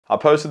I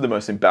posted the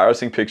most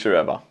embarrassing picture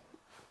ever.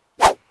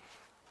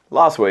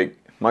 Last week,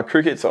 my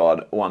cricket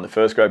side won the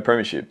first grade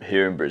premiership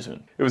here in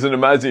Brisbane. It was an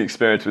amazing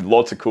experience with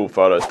lots of cool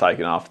photos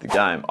taken after the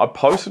game. I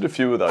posted a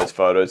few of those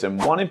photos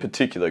and one in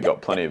particular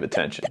got plenty of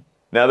attention.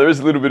 Now there is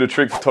a little bit of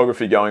trick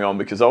photography going on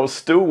because I was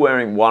still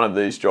wearing one of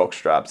these jock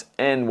straps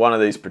and one of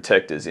these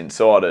protectors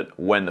inside it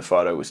when the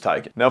photo was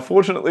taken. Now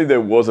fortunately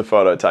there was a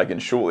photo taken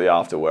shortly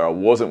after where I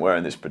wasn't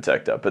wearing this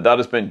protector, but that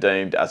has been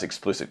deemed as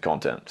explicit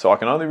content, so I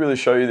can only really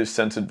show you this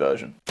censored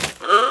version.